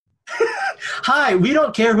Hi, we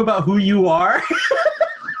don't care about who you are.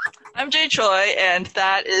 I'm Jay Choi, and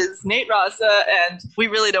that is Nate Rasa, and we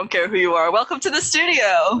really don't care who you are. Welcome to the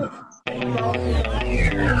studio.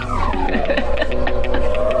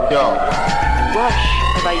 Rush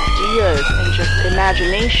of ideas and just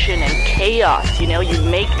imagination and chaos. You know, you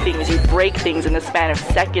make things, you break things in the span of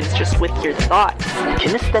seconds just with your thoughts.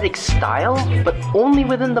 Kinesthetic style, but only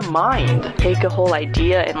within the mind. Take a whole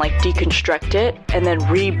idea and deconstruct it and then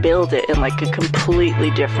rebuild it in a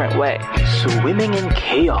completely different way. Swimming in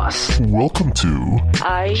chaos. Welcome to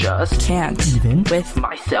I Just can't even with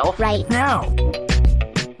myself right now.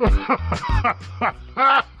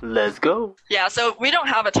 Let's go. Yeah, so we don't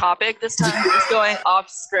have a topic this time. We're just going off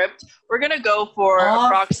script. We're going to go for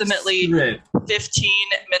approximately 15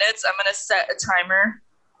 minutes. I'm going to set a timer.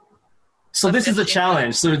 So this is a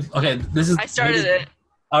challenge. So, okay, this is... I started it.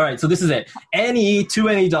 All right, so this is it. Any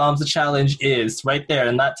DOMs, the challenge is right there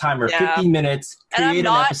in that timer, 15 minutes, create an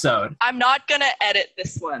episode. I'm not going to edit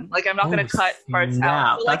this one. I'm not going to cut parts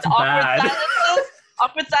out. So, that's bad.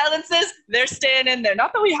 Awkward silences, they're staying in there.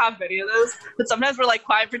 Not that we have many of those, but sometimes we're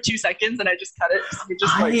quiet for 2 seconds and I just cut it.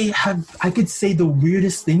 I could say the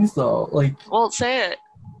weirdest things though. Well, say it.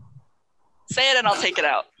 Say it and I'll take it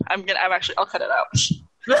out. I'll cut it out.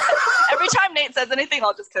 Every time Nate says anything,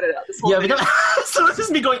 I'll just cut it out. This whole video. So it's just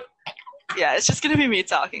me going. Yeah, it's just gonna be me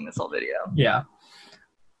talking this whole video. Yeah.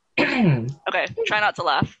 Okay, try not to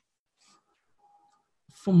laugh.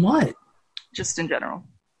 From what? Just in general.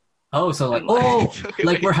 Oh, so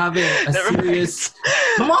we're having a serious,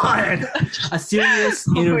 come on, a serious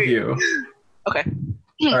interview. Okay.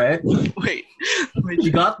 All right. Wait.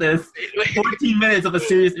 You got this. 14 minutes of a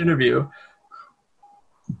serious interview.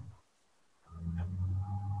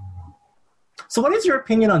 So what is your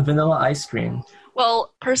opinion on vanilla ice cream?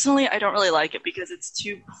 Well, personally, I don't really like it because it's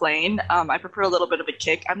too plain. I prefer a little bit of a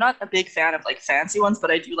kick. I'm not a big fan of fancy ones, but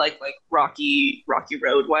I do like Rocky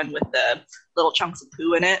Road one with the little chunks of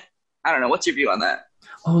poo in it. I don't know. What's your view on that?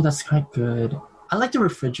 Oh, that's quite good. I like to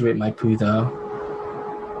refrigerate my poo, though.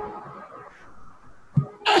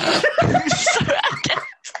 I can't.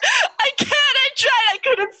 I tried. I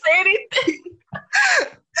couldn't say anything.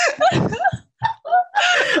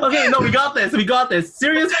 Okay, no, we got this.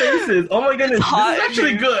 Serious faces. Oh my goodness. This is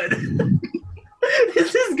actually good.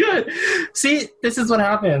 This is good. See, this is what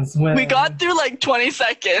happens when... We got through 20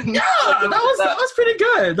 seconds. Yeah, that was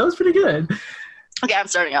pretty good. Okay, I'm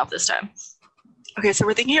starting off this time. Okay, so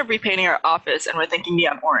we're thinking of repainting our office, and we're thinking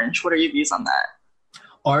neon orange. What are your views on that?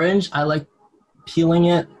 Orange, I like peeling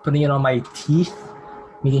it, putting it on my teeth,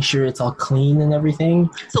 making sure it's all clean and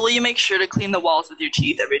everything. So will you make sure to clean the walls with your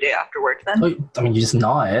teeth every day after work then? You just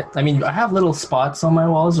gnaw it. I have little spots on my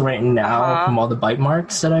walls right now from all the bite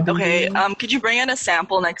marks that I've been doing. Could you bring in a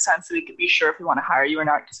sample next time so we could be sure if we want to hire you or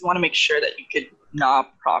not? Because we want to make sure that you could gnaw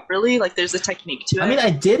properly. There's a technique to it. I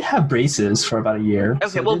did have braces for about a year.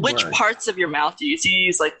 Okay, well, which parts of your mouth do you use? Do you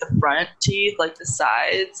use the front teeth, the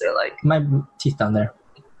sides, or my teeth down there?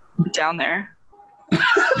 Down there?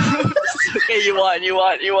 Okay, you won. You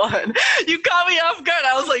caught me off guard.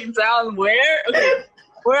 I was down where? Okay,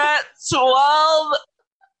 we're at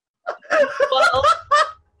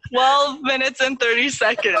 12 minutes and 30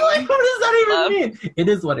 seconds. What does that even mean? It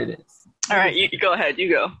is what it is. All right, you go ahead. You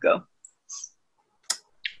go.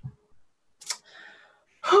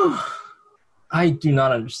 I do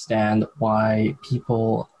not understand why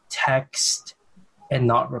people text and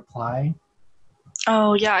not reply.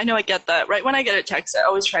 Oh, yeah, I know, I get that. Right when I get a text, I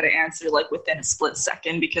always try to answer, within a split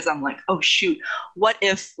second because I'm oh, shoot, what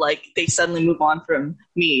if, they suddenly move on from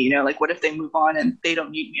me, what if they move on and they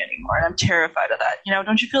don't need me anymore? And I'm terrified of that.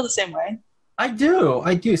 Don't you feel the same way? I do,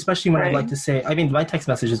 especially when I like to say, my text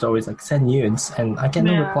message is always, send nudes, and I get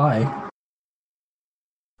no reply.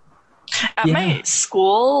 At my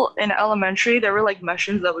school in elementary, there were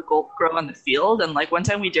mushrooms that would grow on the field, and one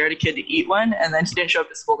time we dared a kid to eat one, and then he didn't show up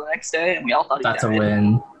to school the next day, and we all thought he died. That's a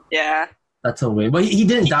win. Yeah. That's a win. Well, he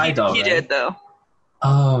didn't die though. He did though.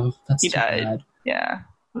 Oh, that's he too died. bad. Yeah.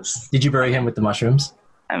 Did you bury him with the mushrooms?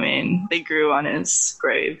 They grew on his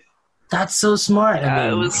grave. That's so smart.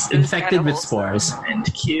 Yeah, it was infected with spores.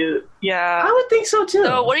 And cute. Yeah. I would think so too.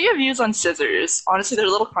 So, what are your views on scissors? Honestly, they're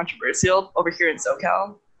a little controversial over here in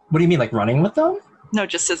SoCal. What do you mean, running with them? No,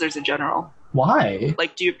 just scissors in general. Why?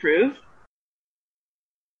 Do you approve?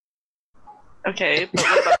 Okay, but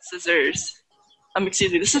what about scissors?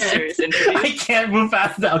 Excuse me, this is a serious interview. I can't move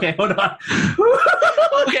fast enough. Okay, hold on.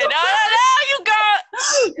 Okay, no, you got...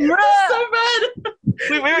 You're so bad.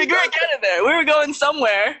 We were getting there. We were going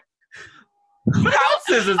somewhere.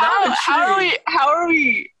 Scissors? How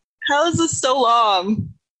is this so long?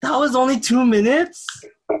 That was only 2 minutes?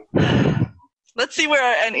 Let's see where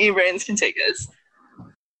our NE brains can take us.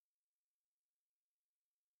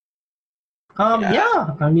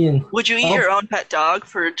 Yeah. I mean, would you eat your own pet dog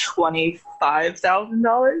for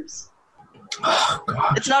 $25,000? Oh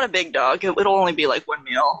god. It's not a big dog. It'll only be like one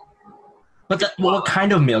meal. But what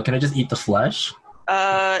kind of meal? Can I just eat the flesh?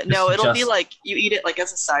 No, it'll be like you eat it like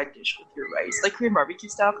as a side dish with your rice, like Korean barbecue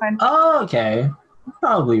style kind of. Oh, okay.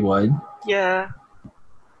 Probably would. Yeah.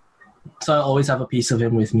 So I always have a piece of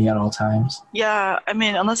him with me at all times. Yeah, I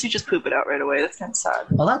mean, unless you just poop it out right away, that's kind of sad.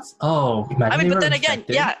 Well, imagine. I mean, but then again,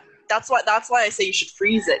 yeah, that's why I say you should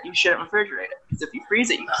freeze it. You shouldn't refrigerate it, because if you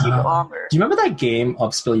freeze it, you can keep it longer. Do you remember that game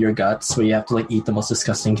of Spill Your Guts where you have to like eat the most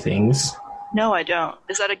disgusting things? No, I don't.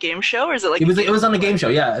 Is that a game show, or is it like? It was on a game show,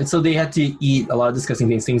 yeah. So they had to eat a lot of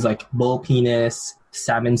disgusting things like bull penis,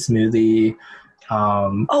 salmon smoothie,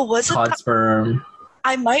 cod sperm.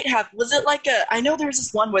 I might have. Was it like a? I know there was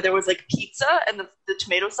this one where there was like pizza and the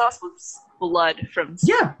tomato sauce was blood from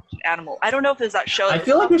an animal. I don't know if there's that show. I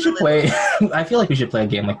feel like we should play. I feel like we should play a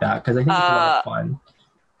game like that because I think it's a lot of fun.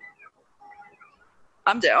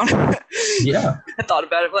 I'm down. Yeah, I thought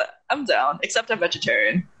about it, but I'm down. Except I'm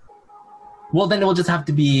vegetarian. Well, then it will just have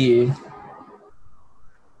to be.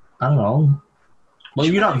 I don't know. Well,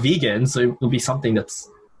 you're not vegan, so it will be something that's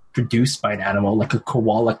produced by an animal, like a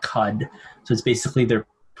koala cud. So it's basically their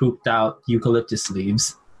pooped out eucalyptus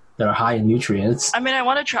leaves that are high in nutrients. I mean, I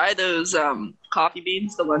want to try those coffee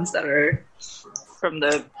beans, the ones that are from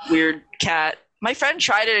the weird cat. My friend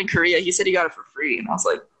tried it in Korea. He said he got it for free, and I was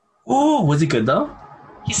like, "Oh, was it good though?"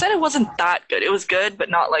 He said it wasn't that good. It was good, but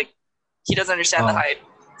not like he doesn't understand the hype.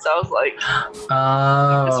 So I was like,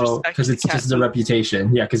 "Oh, because it's just the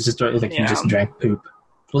reputation." Yeah, because he just drank poop.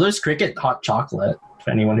 Well, there's Cricket hot chocolate for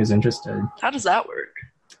anyone who's interested. How does that work?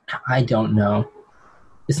 I don't know.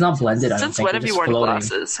 It's not blended. Since when have you worn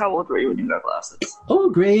glasses? How old were you when you got glasses? Oh,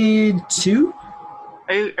 grade 2.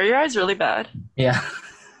 Are your eyes really bad? Yeah.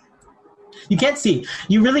 You can't see.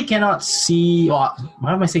 You really cannot see. Well,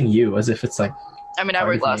 why am I saying you? As if it's like. I mean, I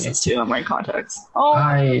wear glasses too. I'm wearing contacts. Oh,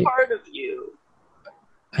 I'm part of you.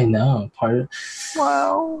 I know.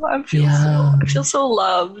 Wow, I feel so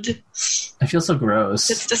loved. I feel so gross.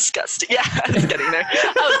 It's disgusting. Yeah, I was getting there.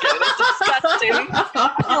 It's disgusting.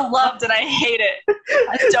 I feel loved and I hate it.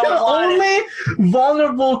 I don't want it. The only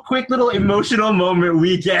vulnerable, quick little emotional moment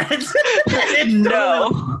we get.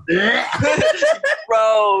 No.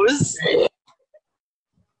 Gross.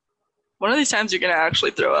 One of these times you're going to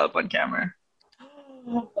actually throw up on camera.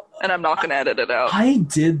 And I'm not gonna edit it out. I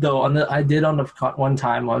did though. I did on the one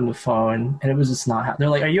time on the phone, and it was just not. They're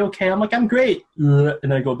like, "Are you okay?" I'm like, "I'm great,"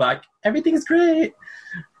 and I go back. Everything's great.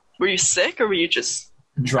 Were you sick or were you just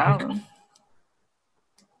drunk?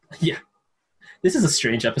 Yeah, this is a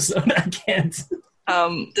strange episode. I can't.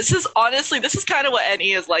 This is kind of what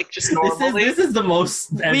NE is like, just normally. This is the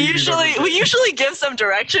most. We usually give some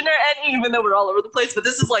direction to NE, even though we're all over the place. But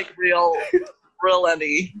this is like real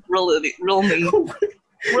NE, real me.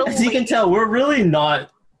 As you can tell, we're really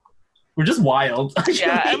not. We're just wild.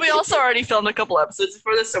 Yeah, and we also already filmed a couple episodes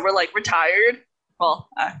before this, so we're like retired. Well,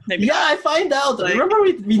 maybe. Yeah, not. I find out. Like, remember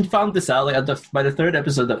we found this out like by the third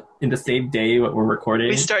episode in the same day what we're recording.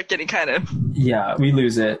 We start getting kind of. Yeah, we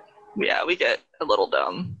lose it. Yeah, we get a little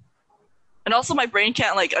dumb. And also, my brain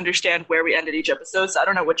can't like understand where we ended each episode, so I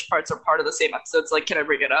don't know which parts are part of the same episodes. Like, can I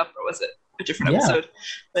bring it up, or was it a different episode?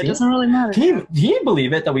 But it doesn't really matter. Can you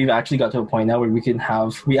believe it that we've actually got to a point now where we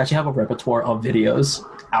actually have a repertoire of videos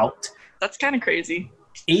out? That's kind of crazy.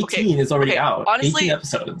 18 is already out. Honestly, 18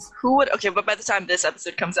 episodes. But by the time this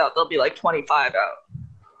episode comes out, there'll be like 25 out.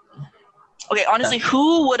 Okay, honestly,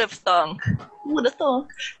 who would have thunk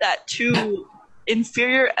that two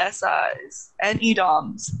inferior SIs and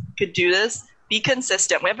EDOMs could do this, be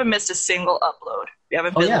consistent? We haven't missed a single upload. We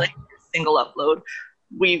haven't been late for a single upload.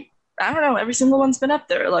 I don't know, every single one's been up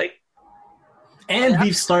there. And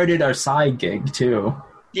we've started our side gig too.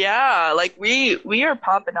 Yeah, like we are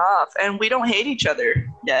popping off, and we don't hate each other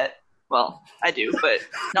yet. Well, I do, but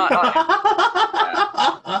not on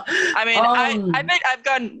I mean, I've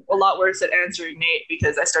gotten a lot worse at answering Nate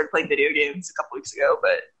because I started playing video games a couple weeks ago,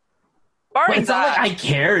 but it's not like I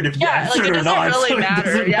cared if you answered it or not. Really so matter. It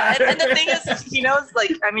doesn't matter. And the thing is, he knows, I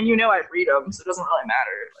read them, so it doesn't really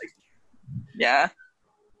matter. Yeah.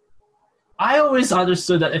 I always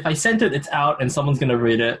understood that if I sent it, it's out, and someone's going to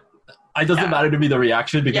read it. It doesn't matter to me the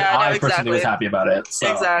reaction because I personally was happy about it. So.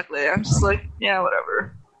 Exactly. I'm just like, yeah,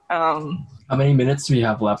 whatever. How many minutes do we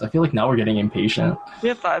have left? I feel like now we're getting impatient. We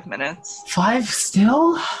have 5 minutes. 5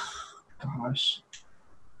 still? Gosh.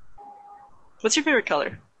 What's your favorite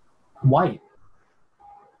color? White.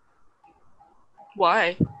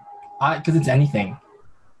 Why? Because it's anything.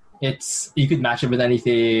 You could match it with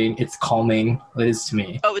anything. It's calming. It is to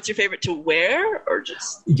me. Oh, it's your favorite to wear or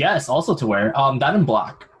just? Yes, also to wear. That and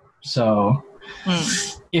black. So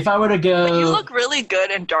if I were to go, But you look really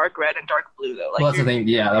good in dark red and dark blue though. Like well, that's the thing.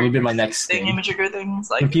 Yeah, that would be my next thing. Imager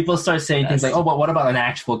things like when people start saying things like, "Oh, but what about an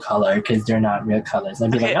actual color?" Because they're not real colors.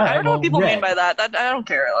 I'd be like, I don't know what people red. mean by that. I don't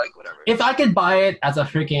care. Like whatever. If I could buy it as a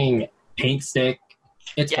freaking paint stick,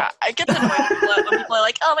 it's yeah. I get annoyed when people are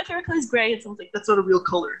like, "Oh, my favorite color is gray," and someone's like, "That's not a real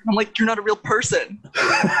color." I'm like, "You're not a real person."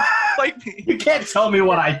 Fight me. You can't tell me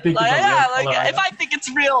what I think. Like, is a real like color. if I think it's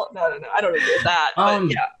real, no, I don't agree with that. But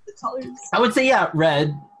yeah, the colors. I would say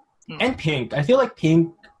red and pink. I feel like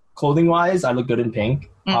pink, clothing wise, I look good in pink.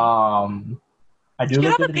 I do. Do you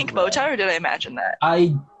look have good a pink in bow red. tie, or did I imagine that?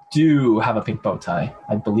 I do have a pink bow tie.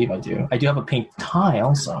 I believe I do. I do have a pink tie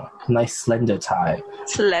also. A nice slender tie.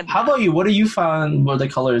 Slender. How about you? What do you find were the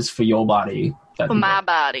colors for your body? For my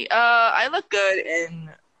body, I look good in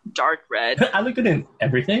dark red. I look good in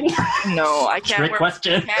everything. No, I can't. Trick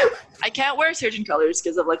question. I can't wear certain colors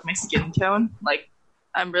because of like my skin tone. Like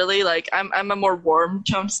I'm really like I'm a more warm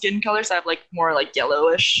toned skin color, so I have like more like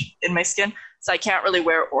yellowish in my skin. So I can't really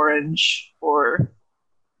wear orange or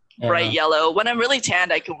bright yellow. When I'm really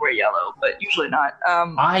tanned, I can wear yellow, but usually not.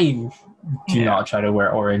 I do not try to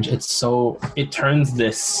wear orange. It turns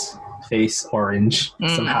this face orange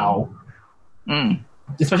somehow.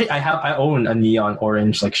 Especially I own a neon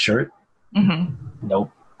orange like shirt.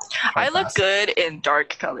 Nope. I look good in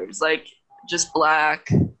dark colors, like just black,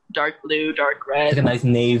 dark blue, dark red. Like a nice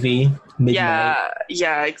navy. Midnight.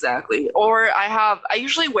 Yeah, exactly. Or I've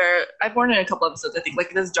worn it in a couple episodes, I think,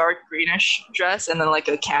 like this dark greenish dress and then like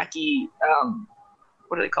a khaki,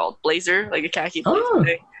 what are they called? Blazer, like a khaki blazer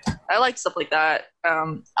thing. I like stuff like that.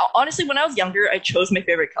 Honestly, when I was younger, I chose my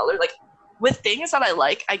favorite color. Like with things that I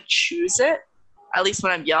like, I choose it. At least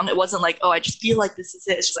when I'm young, it wasn't like, oh, I just feel like this is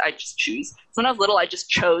it. It's just I just choose. So when I was little, I just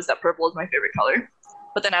chose that purple was my favorite color.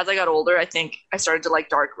 But then as I got older, I think I started to like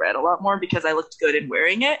dark red a lot more because I looked good in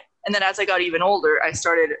wearing it. And then as I got even older, I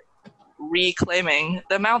started reclaiming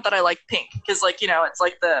the amount that I like pink. Because like, it's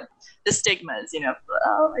like the stigmas,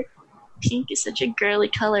 oh, like pink is such a girly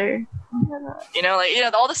color.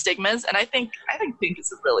 All the stigmas. And I think pink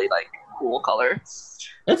is a really like cool color.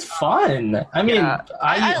 It's fun. I mean,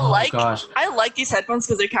 I like these headphones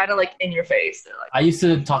because they're kind of like in your face. They're like, I used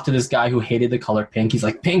to talk to this guy who hated the color pink. He's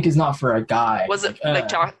like, pink is not for a guy. Was it like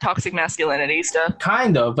toxic masculinity stuff?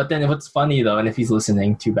 Kind of, but then what's funny though, and if he's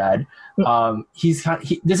listening, too bad.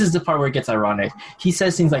 This is the part where it gets ironic. He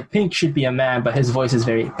says things like pink should be a man, but his voice is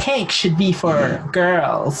very pink should be for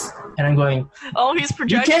girls. And I'm going, oh, he's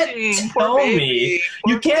projecting. You can't tell me.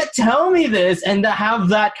 You can't tell me this and to have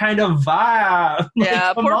that kind of vibe.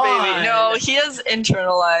 Yeah, Come poor on. baby. No, he has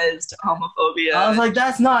internalized homophobia. I was like,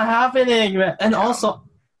 that's not happening, man. And also,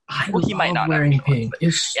 he might not wearing pink.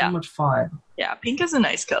 It's so much fun. Yeah, pink is a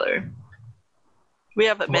nice color. We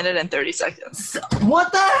have a minute and 30 seconds.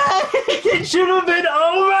 What the heck? It should have been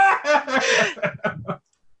over.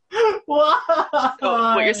 What? So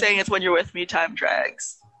what you're saying is when you're with me, time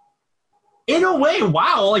drags. In a way,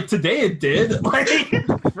 wow, like today it did. Like,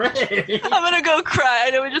 frick. I'm gonna go cry. I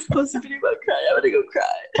know we just posted a video about crying. I'm gonna go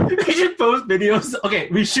cry. We should post videos. Okay,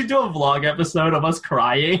 we should do a vlog episode of us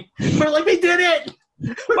crying. We're like, we did it!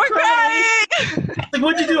 We're crying! Like,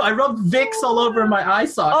 what'd you do? I rubbed Vicks all over my eye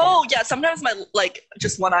socket. Oh, yeah, sometimes my, like,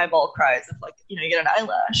 just one eyeball cries. If, like, you get an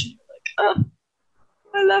eyelash and you're like, oh,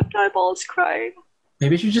 my left eyeball is crying.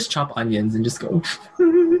 Maybe you should just chop onions and just go...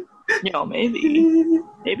 Maybe.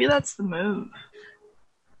 Maybe that's the move.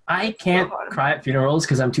 I can't cry at funerals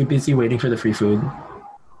because I'm too busy waiting for the free food.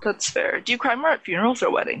 That's fair. Do you cry more at funerals or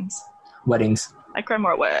weddings? Weddings. I cry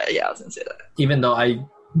more at weddings. Yeah, I was going to say that. Even though I've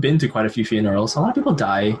been to quite a few funerals, a lot of people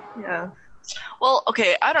die. Yeah. Well,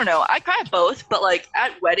 okay, I don't know. I cry at both, but, like,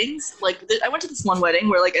 at weddings, like, I went to this one wedding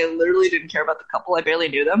where, like, I literally didn't care about the couple. I barely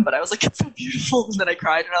knew them, but I was like, it's so beautiful. And then I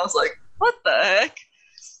cried, and I was like, what the heck?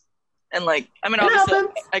 And, like, I mean, obviously,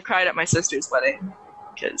 I cried at my sister's wedding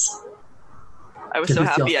because I was so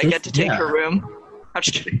happy I get to take her room. I'm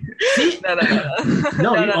just kidding.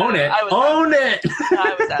 No, you own it. Own it!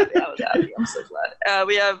 I was happy. I'm so glad.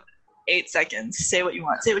 We have 8 seconds. Say what you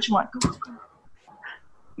want. Say what you want. Go.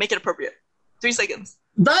 Make it appropriate. 3 seconds.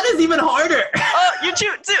 That is even harder. Oh, you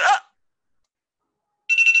too.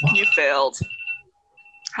 You failed.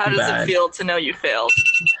 How does it feel to know you failed?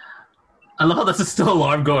 I love how there's still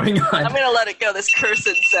alarm going on. I'm going to let it go, this cursed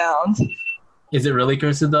sound. Is it really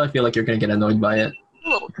cursed, though? I feel like you're going to get annoyed by it. A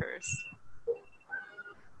little curse.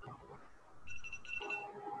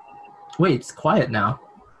 Wait, it's quiet now.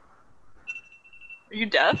 Are you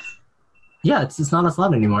deaf? Yeah, it's not as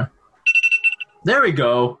loud anymore. There we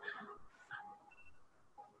go.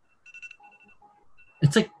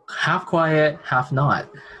 It's like half quiet, half not.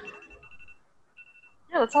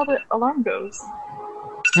 Yeah, that's how the alarm goes.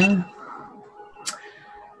 Yeah.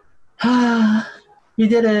 You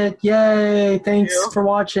did it. Yay. Thanks for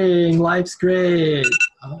watching. Life's great.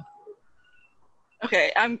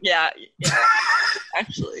 Okay, yeah.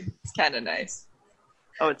 Actually, it's kind of nice.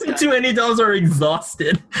 Oh, it's The two Any dolls are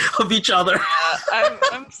exhausted of each other. Yeah,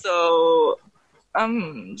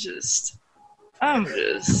 I'm just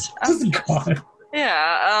God.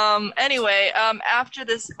 Yeah. Anyway, after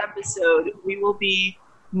this episode, we will be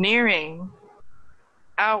nearing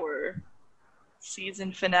our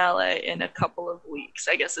season finale in a couple of weeks.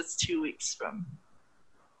 I guess it's 2 weeks from.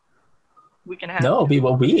 We can have. No, it'll be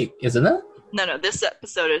a week, isn't it? No. This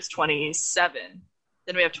episode is 27.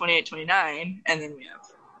 Then we have 28, 29, and then we have.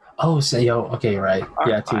 Oh, so okay, right.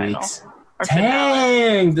 Yeah, 2 weeks. Dang,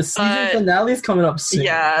 finale. The season finale is coming up soon.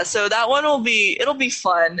 Yeah, so that one it'll be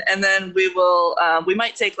fun, and then we will we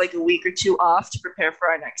might take like a week or two off to prepare for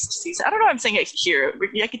our next season. I don't know why I'm saying it here.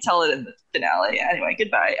 I could tell it in the finale. Anyway,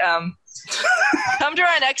 goodbye. Come to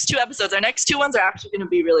our next 2 episodes. Our next 2 ones are actually going to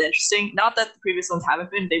be really interesting. Not that the previous ones haven't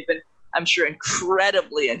been. They've been, I'm sure,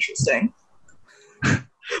 incredibly interesting.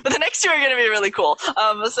 But the next 2 are going to be really cool.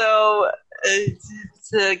 So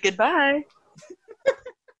goodbye.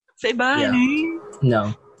 Say bye, Yeah. Nate.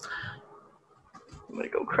 No. I'm gonna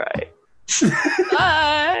go cry.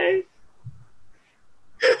 Bye.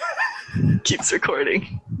 Keeps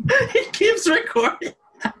recording. It keeps recording.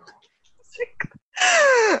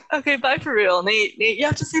 Okay, bye for real. Nate, you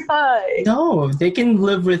have to say bye. No, they can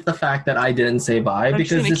live with the fact that I didn't say bye I'm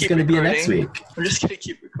because it's going to be next week. I'm just gonna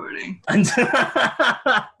keep recording. All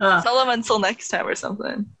Tell them until next time or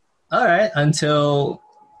something. right, until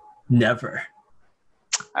never.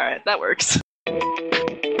 All right, that works.